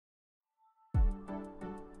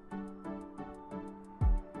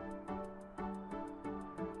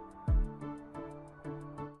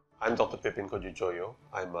I'm Dr. Pipin Kojodjojo.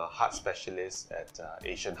 I'm a heart specialist at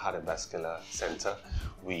Asian Heart and Vascular Center.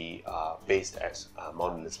 We are based at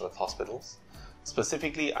Mount Elizabeth Hospitals.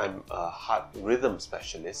 Specifically, I'm a heart rhythm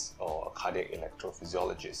specialist or a cardiac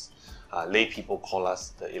electrophysiologist. Lay people call us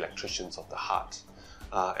the electricians of the heart.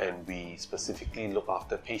 And we specifically look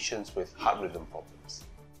after patients with heart rhythm problems.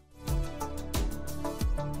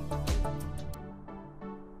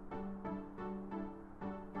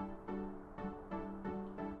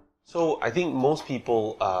 So I think most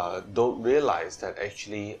people don't realize that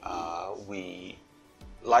actually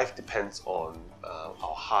life depends on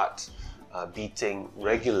our heart beating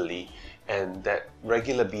regularly, and that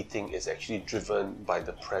regular beating is actually driven by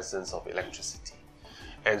the presence of electricity.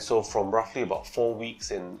 And so from roughly about 4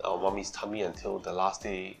 weeks in our mommy's tummy until the last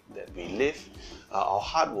day that we live, our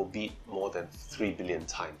heart will beat more than 3 billion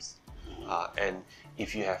times. And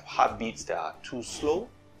if you have heartbeats that are too slow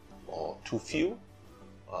or too few,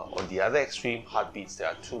 on the other extreme, heartbeats that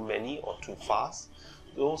are too many or too fast,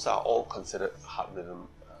 those are all considered heart rhythm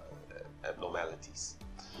abnormalities.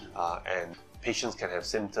 And patients can have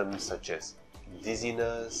symptoms such as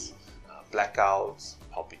dizziness, blackouts,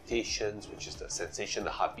 palpitations, which is the sensation the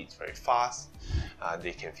heart beats very fast.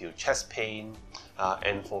 They can feel chest pain,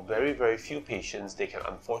 and for very, very few patients, they can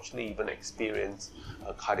unfortunately even experience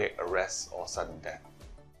a cardiac arrest or sudden death.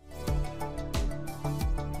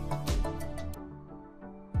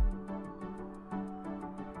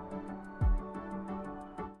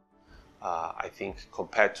 I think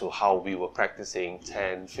compared to how we were practicing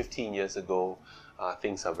 10, 15 years ago,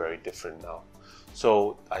 things are very different now.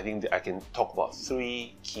 So I think that I can talk about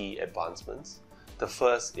 3 key advancements. The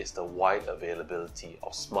first is the wide availability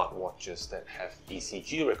of smartwatches that have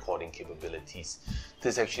ECG recording capabilities.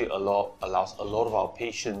 This actually allows a lot of our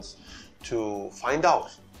patients to find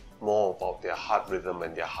out more about their heart rhythm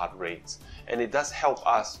and their heart rates, and it does help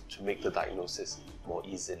us to make the diagnosis more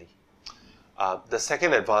easily. The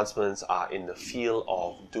second advancements are in the field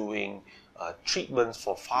of doing treatments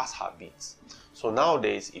for fast heartbeats. So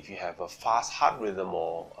nowadays, if you have a fast heart rhythm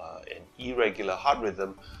or an irregular heart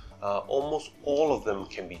rhythm, almost all of them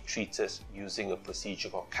can be treated using a procedure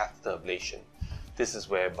called catheter ablation. This is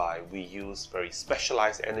whereby we use very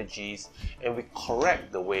specialized energies and we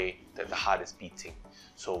correct the way that the heart is beating.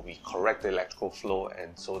 So we correct the electrical flow,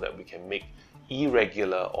 and so that we can make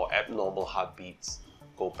irregular or abnormal heartbeats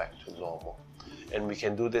go back to normal. And we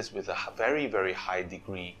can do this with a very, very high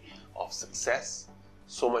degree of success,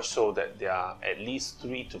 so much so that they are at least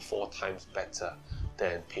 3 to 4 times better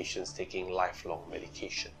than patients taking lifelong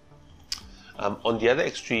medication. On the other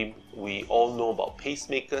extreme, we all know about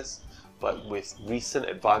pacemakers, but with recent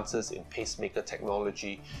advances in pacemaker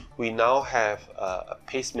technology, we now have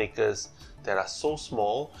pacemakers that are so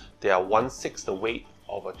small, they are 1/6 the weight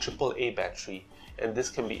of a AAA battery, and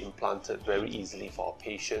this can be implanted very easily for our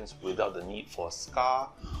patients without the need for a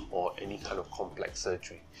scar or any kind of complex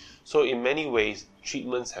surgery. So in many ways,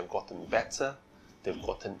 treatments have gotten better, they've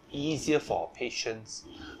gotten easier for our patients,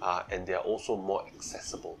 and they're also more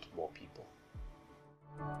accessible to more people.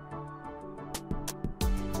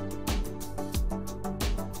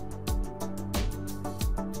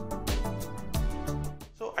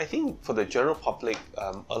 So I think for the general public,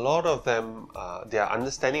 a lot of them, their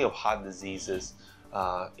understanding of heart diseases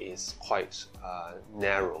is quite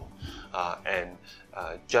narrow, and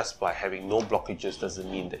just by having no blockages doesn't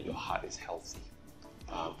mean that your heart is healthy.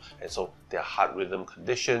 And so there are heart rhythm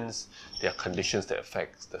conditions, there are conditions that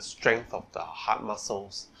affect the strength of the heart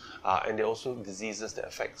muscles, and there are also diseases that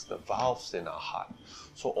affect the valves in our heart.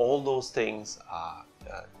 So all those things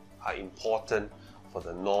are important for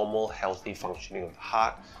the normal, healthy functioning of the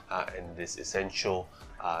heart, and it is essential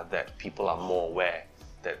that people are more aware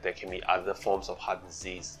that there can be other forms of heart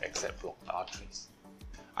disease except blocked arteries.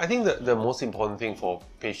 I think that the most important thing for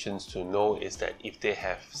patients to know is that if they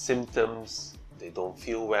have symptoms, they don't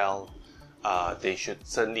feel well,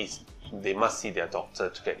 they must see their doctor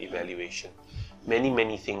to get evaluation.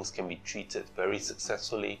 Many things can be treated very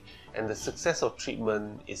successfully, and the success of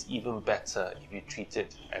treatment is even better if you treat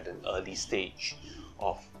it at an early stage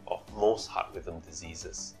of most heart rhythm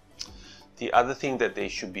diseases. The other thing that they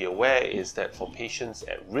should be aware is that for patients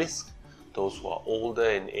at risk, those who are older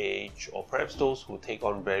in age, or perhaps those who take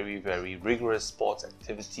on very, very rigorous sports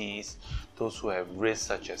activities, those who have risks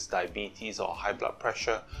such as diabetes or high blood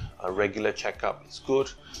pressure, a regular checkup is good,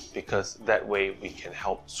 because that way we can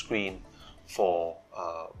help screen for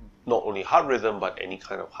not only heart rhythm but any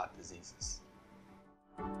kind of heart diseases.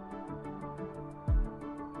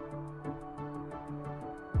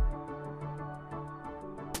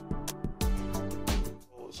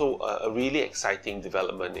 a really exciting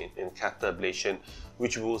development in catheter ablation,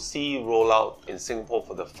 which we will see roll out in Singapore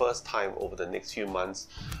for the first time over the next few months,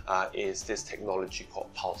 is this technology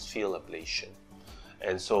called pulse field ablation.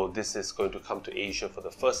 And so this is going to come to Asia for the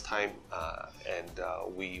first time, and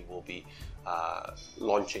we will be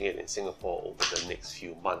launching it in Singapore over the next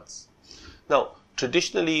few months. Now,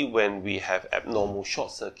 traditionally, when we have abnormal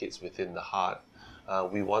short circuits within the heart,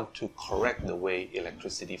 we want to correct the way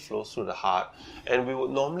electricity flows through the heart, and we would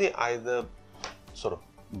normally either sort of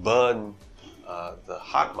burn the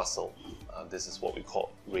heart muscle, this is what we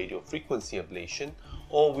call radiofrequency ablation,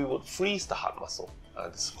 or we would freeze the heart muscle,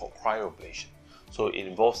 this is called cryoablation. So it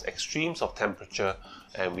involves extremes of temperature,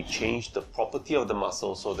 and we change the property of the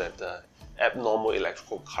muscle so that the abnormal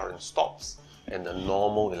electrical current stops and the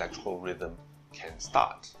normal electrical rhythm can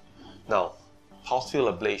start. Now, pulse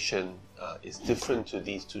field ablation is different to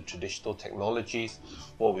these two traditional technologies.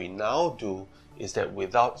 What we now do is that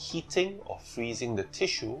without heating or freezing the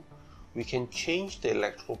tissue, we can change the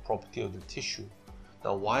electrical property of the tissue.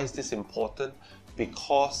 Now, why is this important?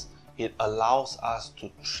 Because it allows us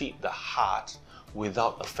to treat the heart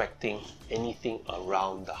without affecting anything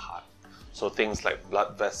around the heart. So things like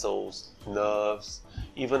blood vessels, nerves,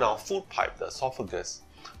 even our food pipe, the esophagus,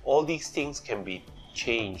 all these things can be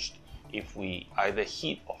changed if we either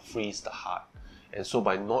heat or freeze the heart. And so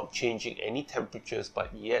by not changing any temperatures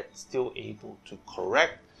but yet still able to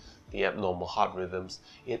correct the abnormal heart rhythms,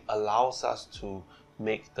 it allows us to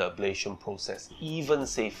make the ablation process even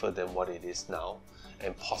safer than what it is now,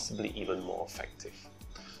 and possibly even more effective.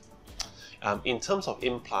 In terms of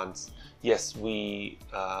implants, yes,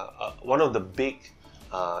 one of the big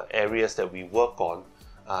areas that we work on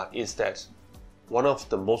is that one of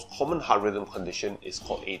the most common heart rhythm condition is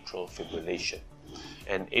called atrial fibrillation.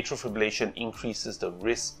 And atrial fibrillation increases the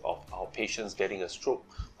risk of our patients getting a stroke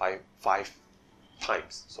by 5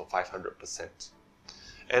 times, so 500%.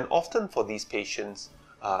 And often for these patients,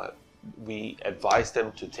 we advise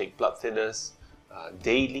them to take blood thinners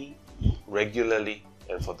daily, regularly,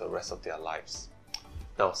 and for the rest of their lives.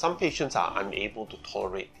 Now, some patients are unable to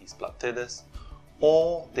tolerate these blood thinners,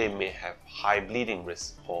 or they may have high bleeding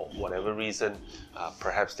risk for whatever reason.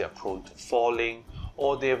 Perhaps they are prone to falling,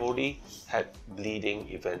 or they have already had bleeding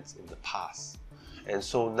events in the past. And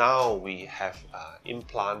so now we have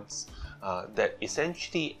implants that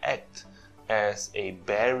essentially act as a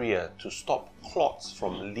barrier to stop clots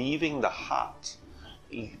from leaving the heart,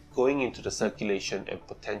 going into the circulation and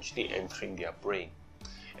potentially entering their brain.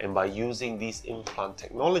 And by using these implant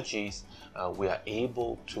technologies, we are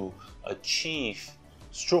able to achieve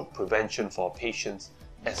stroke prevention for our patients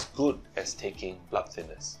as good as taking blood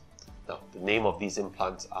thinners. Now, the name of these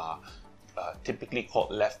implants are typically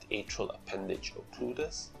called left atrial appendage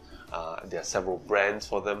occluders. There are several brands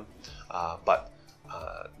for them, but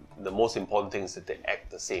the most important thing is that they act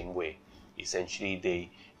the same way. Essentially, they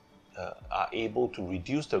are able to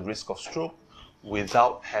reduce the risk of stroke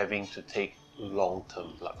without having to take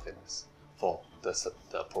long-term blood thinners for the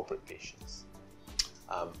appropriate patients.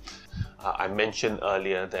 I mentioned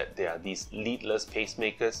earlier that there are these leadless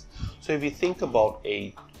pacemakers. So if you think about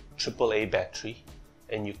a AAA battery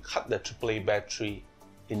and you cut the AAA battery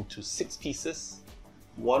into 6 pieces,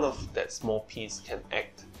 one of that small piece can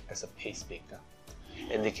act as a pacemaker.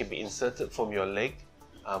 And they can be inserted from your leg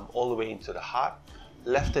all the way into the heart,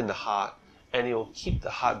 left in the heart, and it will keep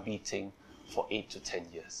the heart beating for 8 to 10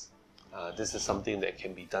 years. This is something that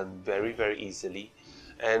can be done very, very easily.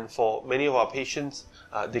 And for many of our patients,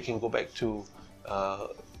 they can go back to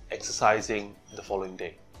exercising the following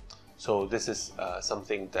day. So this is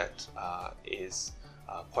something that is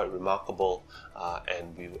quite remarkable,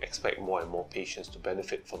 and we expect more and more patients to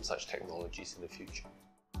benefit from such technologies in the future.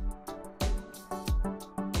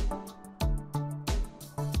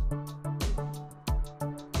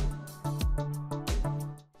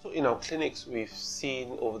 In our clinics, we've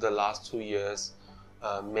seen over the last 2 years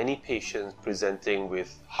many patients presenting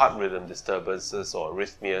with heart rhythm disturbances or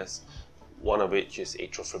arrhythmias, one of which is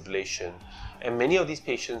atrial fibrillation. And many of these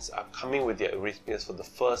patients are coming with their arrhythmias for the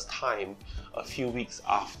first time a few weeks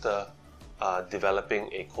after developing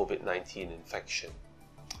a COVID-19 infection.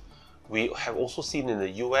 We have also seen in the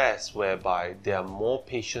US whereby there are more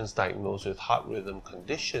patients diagnosed with heart rhythm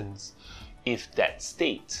conditions if that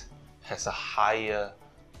state has a higher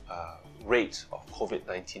rate of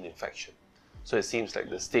COVID-19 infection. So it seems like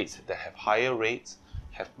the states that have higher rates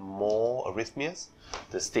have more arrhythmias.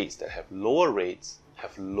 The states that have lower rates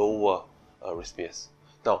have lower arrhythmias.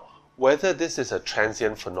 Now, whether this is a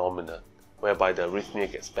transient phenomenon whereby the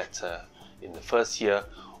arrhythmia gets better in the first year,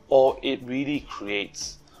 or it really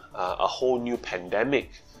creates a whole new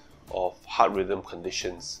pandemic of heart rhythm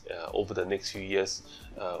conditions over the next few years,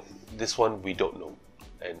 this one we don't know,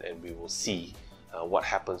 and we will see what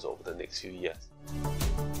happens over the next few years.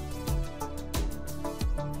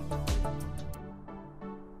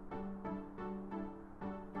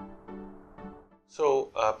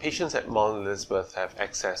 So patients at Mount Elizabeth have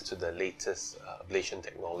access to the latest ablation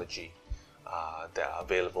technology that are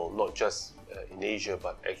available not just in Asia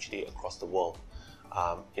but actually across the world.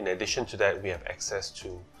 In addition to that, we have access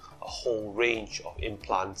to a whole range of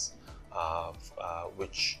implants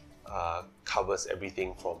which covers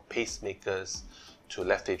everything from pacemakers to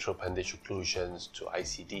left atrial appendage occlusions to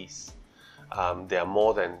ICDs. There are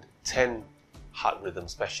more than 10 heart rhythm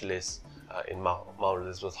specialists in Mount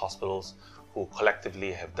Elizabeth hospitals who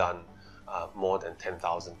collectively have done more than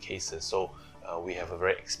 10,000 cases. So we have a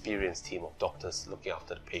very experienced team of doctors looking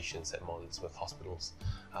after the patients at Mount Elizabeth hospitals,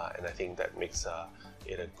 and I think that makes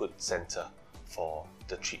it a good center for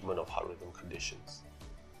the treatment of heart rhythm conditions.